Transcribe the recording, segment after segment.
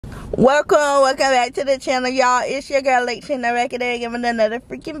Welcome back to the channel, y'all. It's your girl Lexi back today giving another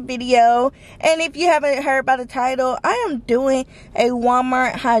freaking video. And if you haven't heard by the title, I am doing a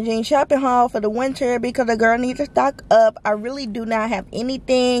Walmart hygiene shopping haul for the winter because the girl needs to stock up. I really do not have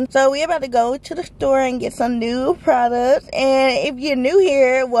anything, so we're about to go to the store and get some new products. And if you're new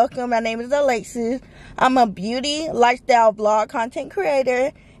here, welcome. My name is Alexis. I'm a beauty lifestyle vlog content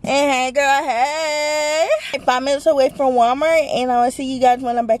creator. And hey girl, hey! 5 minutes away from Walmart, and I'll see you guys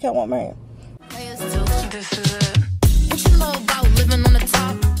when I'm back at Walmart. This is it. What you know about living on the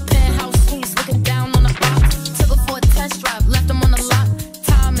top? Penthouse suites, looking down on the box. Took her for a test drive, left them on the lot.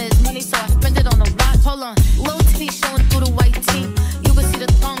 Time is money, so I spend it on the watch. Hold on, low T showing through the white tee. You can see the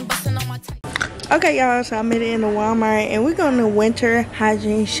thong busting on my tight. Okay, y'all, so I made it in the Walmart, and we're going to winter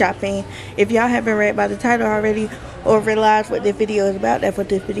hygiene shopping. If y'all haven't read by the title already, or realize what this video is about, that's what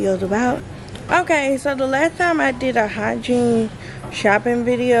this video is about. Okay, so the last time I did a hygiene shopping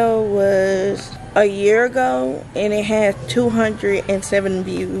video was a year ago, and it has 207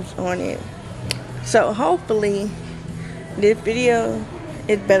 views on it. So hopefully this video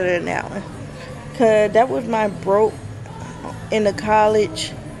is better than that one, because that was my broke in the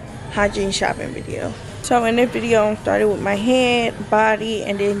college hygiene shopping video. So in this video I started with my head, body,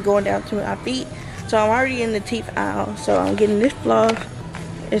 and then going down to my feet. So I'm already in the teeth aisle, so I'm getting this floss.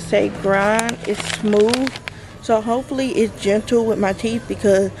 It say grind, it's smooth, so hopefully it's gentle with my teeth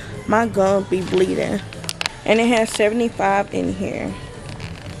because my gums be bleeding. And it has 75 in here,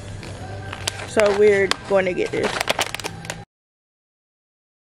 so we're going to get this.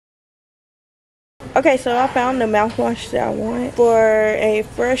 Okay, so I found the mouthwash that I want for a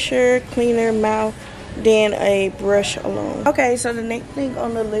fresher, cleaner mouth than a brush alone. Okay, so the next thing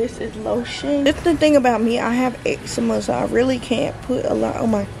on the list is lotion. This is the thing about me, I have eczema, so I really can't put a lot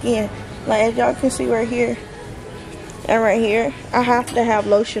on my skin. Like as y'all can see right here and right here, I have to have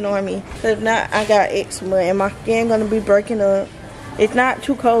lotion on me. If not, I got eczema and my skin gonna be breaking up. It's not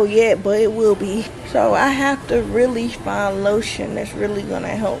too cold yet, but it will be. So I have to really find lotion that's really gonna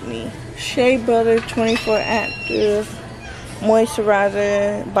help me. Shea Butter 24 Active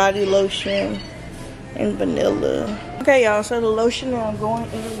Moisturizer Body Lotion and vanilla. Okay, y'all, so the lotion that I'm going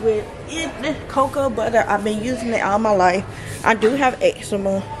in with is this cocoa butter. I've been using it all my life. I do have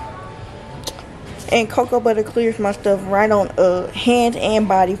eczema, and cocoa butter clears my stuff right on hands and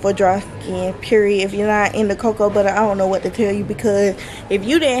body for dry skin, period. If you're not into cocoa butter, I don't know what to tell you, because if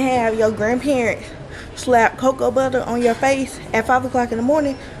you didn't have your grandparents slap cocoa butter on your face at 5 o'clock in the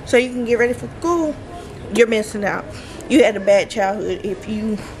morning so you can get ready for school, you're missing out. You had a bad childhood.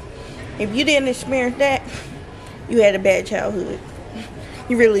 If you didn't experience that, you had a bad childhood.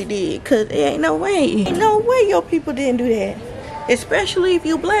 You really did. Because there ain't no way your people didn't do that. Especially if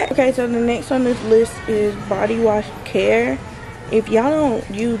you black. Okay, so the next on this list is body wash care. If y'all don't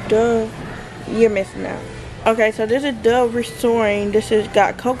use Dove, you're missing out. Okay, so this is Dove Restoring. This has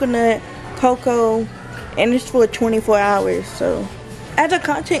got coconut, cocoa, and it's for 24 hours. So as a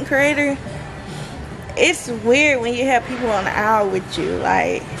content creator, it's weird when you have people on the aisle with you.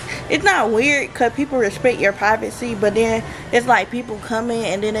 Like, it's not weird because people respect your privacy, but then it's like people come in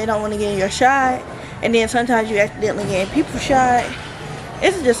and then they don't want to get your shot, and then sometimes you accidentally get people shot.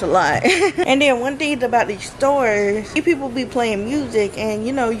 It's just a lot. And then one thing about these stores, people be playing music, and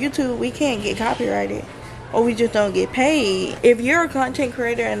you know, YouTube, we can't get copyrighted, or we just don't get paid. If you're a content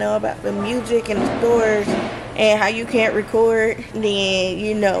creator and know about the music and the stores and how you can't record, then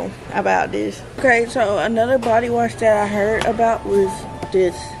you know about this. Okay, so another body wash that I heard about was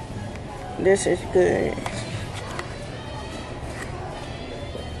this. This is good.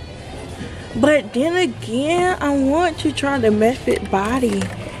 But then again, I want to try the Method Body.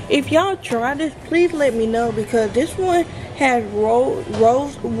 If y'all try this, please let me know, because this one has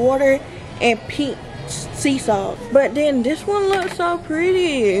rose water and pink sea salt. But then this one looks so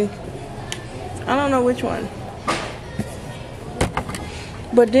pretty. I don't know which one.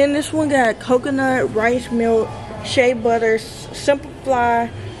 But then this one got coconut, rice milk, shea butter, Simplify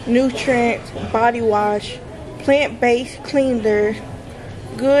nutrients, body wash, plant-based cleanser,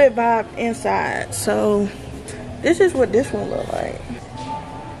 good vibe inside. So this is what this one looks like.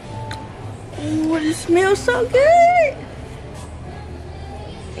 Ooh, it smells so good.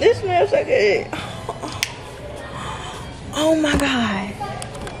 This smells so good. Oh my god,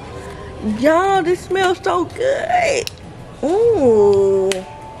 y'all, this smells so good. Ooh.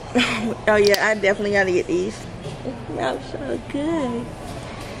 Oh yeah, I definitely gotta get these. It smells so good.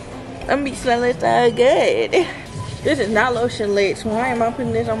 I'm be smelling so good. This is not lotion lit, so why am I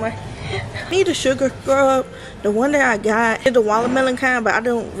putting this on my I need a sugar scrub. The one that I got is the watermelon kind, but I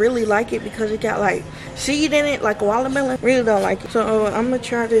don't really like it because it got like seed in it, like a watermelon. Really don't like it. So I'm gonna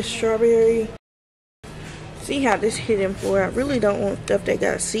try this strawberry. See how this hidden for. I really don't want stuff that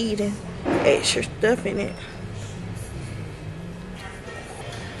got seed and extra stuff in it.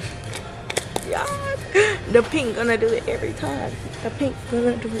 Yeah, the pink gonna do it every time. The pink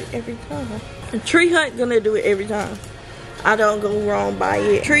gonna do it every time. The Tree Hut gonna do it every time. I don't go wrong by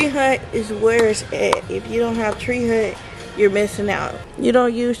it. Tree Hut is where it's at. If you don't have Tree Hut, you're missing out. You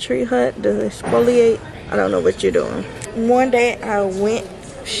don't use Tree Hut to exfoliate, I don't know what you're doing. One day I went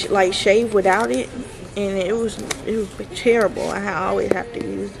like shave without it, and it was terrible. I always have to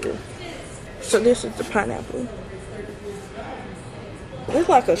use it. So this is the pineapple. It's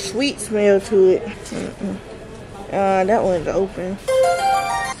like a sweet smell to it. That one's open.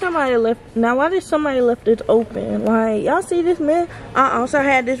 Somebody left. Now why did somebody left it open? Like, y'all see this, man? I also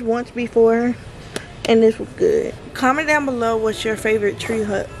had this once before, and this was good. Comment down below what's your favorite Tree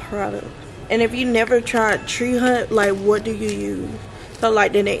Hut product. And if you never tried Tree Hut, like, what do you use? So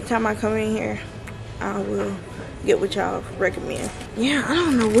like the next time I come in here, I will get what y'all recommend. Yeah, I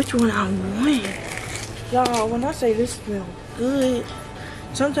don't know which one I want. Y'all, when I say this smells good,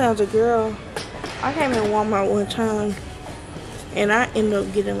 sometimes a girl, I came in Walmart one time and I ended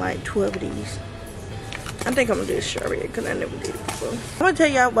up getting like 12 of these. I think I'm gonna do the strawberry because I never did it before. I'm gonna tell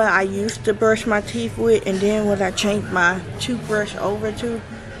y'all what I used to brush my teeth with and then what I changed my toothbrush over to,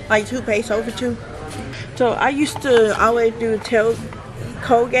 like toothpaste over to. So I used to always do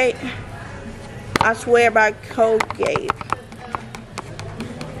Colgate. I swear by Colgate.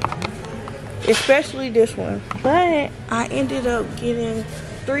 Especially this one. But I ended up getting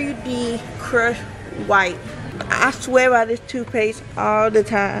 3D Crush White. I swear by this toothpaste all the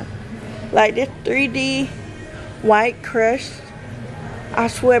time. Like this 3D White Crush. I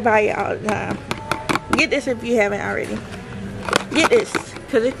swear by it all the time. Get this if you haven't already. Get this.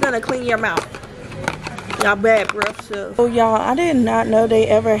 Because it's going to clean your mouth. Y'all bad breath stuff. Oh y'all, I did not know they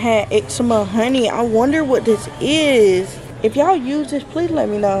ever had eczema honey. I wonder what this is. If y'all use this, please let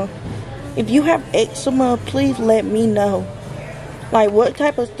me know. If you have eczema, please let me know. Like, what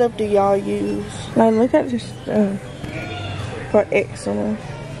type of stuff do y'all use? Like, look at this stuff for eczema.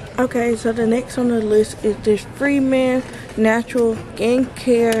 Okay, so the next on the list is this Freeman Natural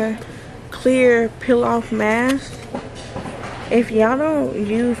Skincare Clear Peel-Off Mask. If y'all don't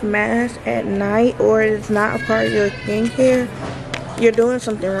use masks at night or it's not a part of your skincare, you're doing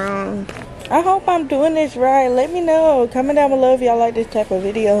something wrong. I hope I'm doing this right. Let me know. Comment down below if y'all like this type of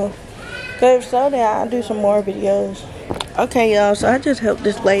video. Cause if so, then I'll do some more videos. Okay, y'all, so I just helped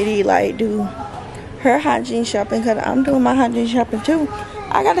this lady like do her hygiene shopping because I'm doing my hygiene shopping too.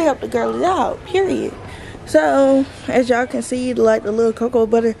 I gotta help the girls out, period. So as y'all can see, like the little cocoa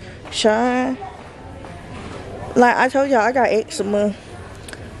butter shine. Like I told y'all, I got eczema,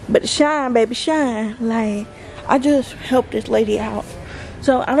 but shine, baby, shine. Like, I just helped this lady out.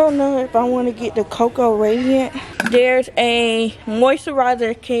 So I don't know if I want to get the Cocoa Radiant. There's a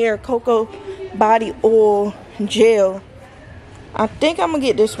moisturizer care cocoa body oil gel. I think I'm gonna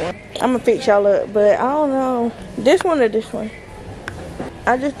get this one. I'm gonna fix y'all up, but I don't know. This one or this one?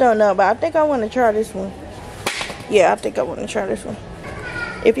 I just don't know, but I think I want to try this one. Yeah, I think I want to try this one.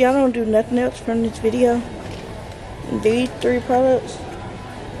 If y'all don't do nothing else from this video, these 3 products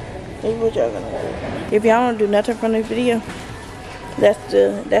is what y'all gonna do. If y'all don't do nothing from this video, that's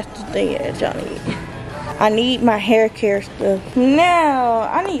the thing that y'all need. I need my hair care stuff. Now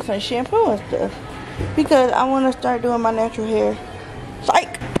I need some shampoo and stuff because I want to start doing my natural hair.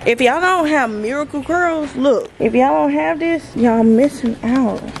 Psych! If y'all don't have miracle curls, look. If y'all don't have this, y'all missing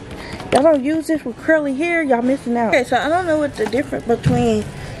out. Y'all don't use this with curly hair, y'all missing out. Okay, so I don't know what the difference between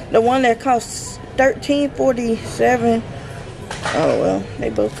the one that costs $13.47. Oh well, they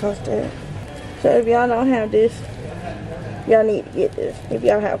both cost that. So if y'all don't have this, y'all need to get this. If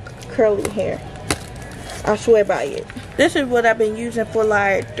y'all have curly hair, I swear by it. This is what I've been using for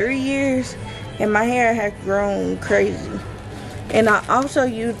like 3 years, and my hair has grown crazy. And I also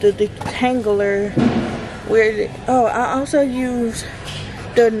use the detangler. I also use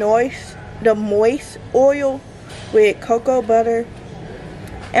the moist oil with cocoa butter.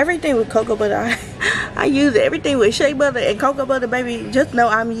 Everything with cocoa butter. I use everything with shea butter and cocoa butter, baby. Just know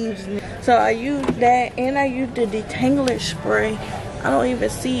I'm using it. So I use that, and I use the detangler spray. I don't even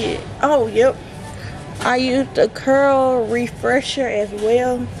see it. Oh, yep. I use the curl refresher as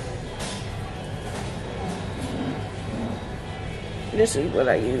well. This is what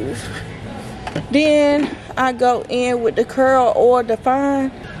I use. Then I go in with the curl or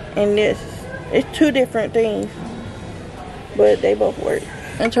define, and this. It's 2 different things, but they both work.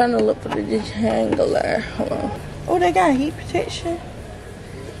 I'm trying to look for the detangler. Hold on. Oh, they got heat protection.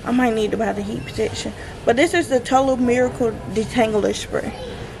 I might need to buy the heat protection. But this is the Total Miracle Detangler Spray.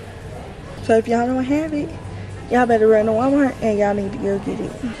 So if y'all don't have it, y'all better run to Walmart and y'all need to go get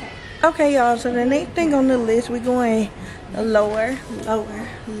it. Okay, y'all, so the next thing on the list, we're going lower.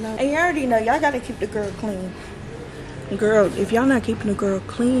 And you already know, y'all gotta keep the girl clean. Girl, if y'all not keeping the girl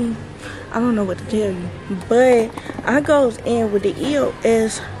clean, I don't know what to tell you. But I goes in with the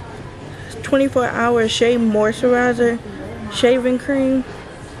EOS 24-hour shave moisturizer shaving cream.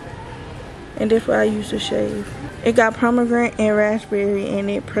 And that's what I use to shave. It got pomegranate and raspberry in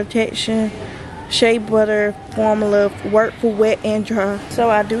it. Protection, shea butter, formula, work for wet and dry. So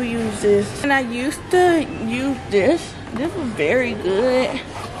I do use this. And I used to use this. This was very good.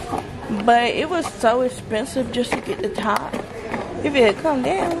 But it was so expensive just to get the top. If it had come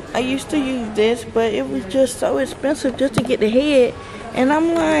down, I used to use this, but it was just so expensive just to get the head. And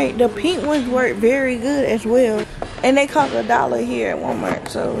I'm like, the pink ones work very good as well. And they cost $1 here at Walmart.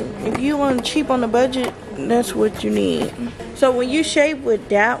 So if you want cheap on the budget, that's what you need. So when you shave with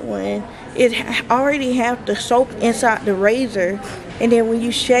that one, it already have the soap inside the razor. And then when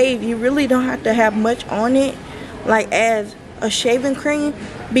you shave, you really don't have to have much on it, like as a shaving cream,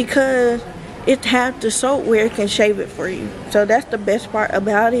 because it has the soap where it can shave it for you. So that's the best part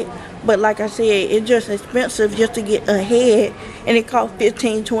about it. But like I said, it's just expensive just to get a head, and it cost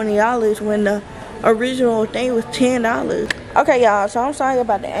 $15, $20 when the original thing was $10. Okay, y'all, so I'm sorry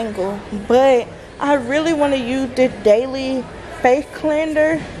about the angle, but I really want to use this daily face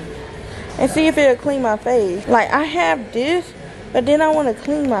cleanser and see if it'll clean my face. Like, I have this, but then I want to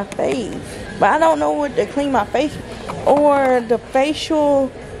clean my face, but I don't know what to clean my face, or the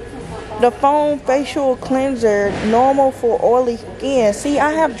foam facial cleanser, normal for oily skin. See,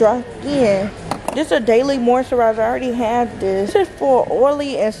 I have dry skin. This is a daily moisturizer. I already have this. This is for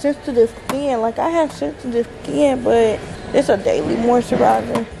oily and sensitive skin. Like, I have sensitive skin, but it's a daily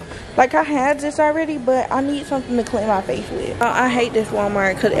moisturizer. Like, I had this already, but I need something to clean my face with. I hate this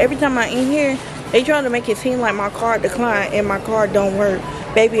Walmart, because every time I'm in here, they trying to make it seem like my card declined and my card don't work.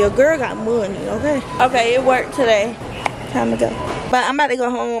 Baby, a girl got money, okay? Okay, it worked today. Time to go. But I'm about to go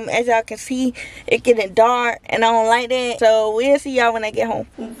home. As y'all can see, it's getting dark and I don't like that. So we'll see y'all when I get home.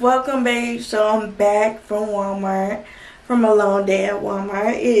 Welcome, babe. So I'm back from Walmart. From a long day at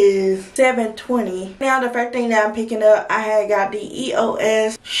Walmart. It is 7:20. Now the first thing that I'm picking up, I had got the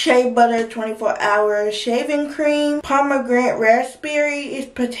EOS Shea Butter 24-hour shaving cream. Pomegranate raspberry is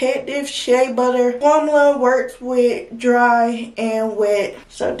protective shea butter. Formula works with dry and wet.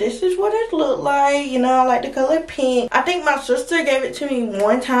 So this is what it looked like. You know, I like the color pink. I think my sister gave it to me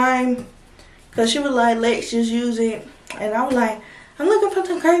one time, because she was like, let's just use it. And I was like, I'm looking for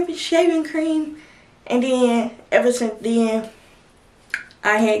some great shaving cream. And then, ever since then,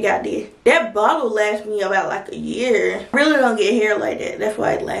 I had got this. That bottle lasts me about like a year. I really don't get hair like that. That's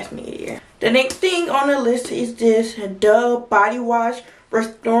why it lasts me a year. The next thing on the list is this Dove Body Wash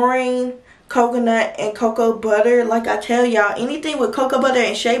Restoring Coconut and Cocoa Butter. Like I tell y'all, anything with cocoa butter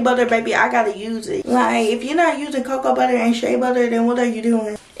and shea butter, baby, I gotta use it. Like, if you're not using cocoa butter and shea butter, then what are you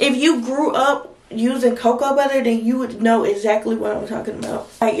doing? If you grew up using cocoa butter, then you would know exactly what I'm talking about.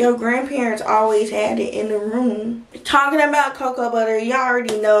 Like, your grandparents always had it in the room. Talking about cocoa butter, y'all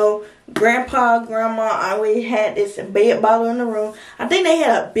already know grandpa, grandma always had this big bottle in the room. I think they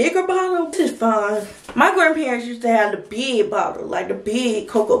had a bigger bottle. This is fun. My grandparents used to have the big bottle, like the big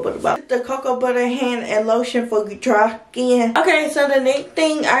cocoa butter bottle. The cocoa butter hand and lotion for dry skin. Okay, so the next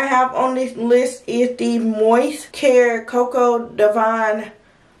thing I have on this list is the Moist Care Cocoa Divine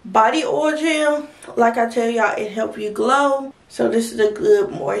Body Oil Gel. Like I tell y'all, it helps you glow. So this is a good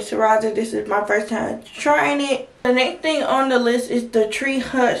moisturizer. This is my first time trying it. The next thing on the list is the Tree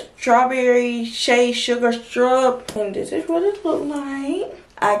Hut Strawberry Shea Sugar Scrub. And this is what it looks like.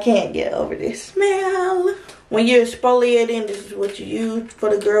 I can't get over this smell. When you're exfoliating, this is what you use, for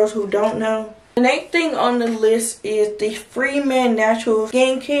the girls who don't know. The next thing on the list is the Freeman Natural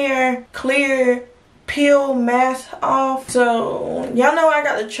Skincare Clear Peel Mask Off. So y'all know I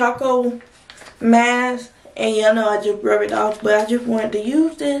got the Choco mask, and y'all know I just rub it off, but I just wanted to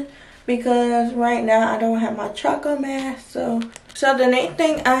use this because right now I don't have my Choco mask. So the next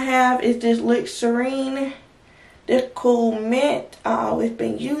thing I have is this Look Serene, this cool mint. I always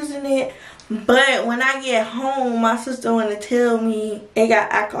been using it, but when I get home, my sister want to tell me it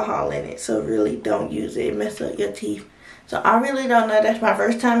got alcohol in it, so really don't use it. It mess up your teeth. So I really don't know. That's my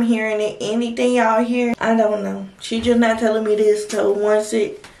first time hearing it. Anything y'all hear, I don't know. She just not telling me this. So once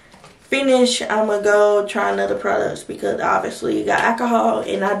it finish, I'm gonna go try another products because obviously you got alcohol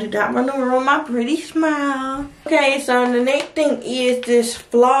and I do not want to ruin my pretty smile. Okay, so the next thing is this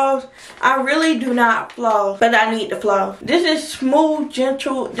floss. I really do not floss, but I need to floss. This is smooth,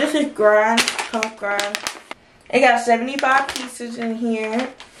 gentle. This is grind, called grind. It got 75 pieces in here.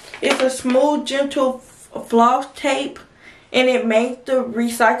 It's a smooth, gentle floss tape, and it makes the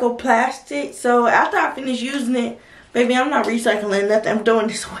recycled plastic. So after I finish using it, baby, I'm not recycling nothing. I'm doing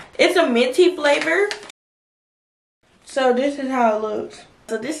this one. It's a minty flavor. So this is how it looks.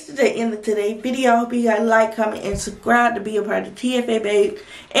 So this is the end of today's video. I hope you guys like, comment, and subscribe to be a part of TFA Babe.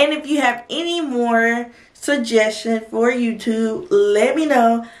 And if you have any more suggestions for YouTube, let me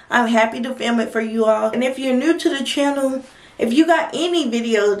know. I'm happy to film it for you all. And if you're new to the channel, if you got any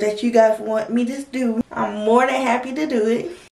videos that you guys want me to do, I'm more than happy to do it.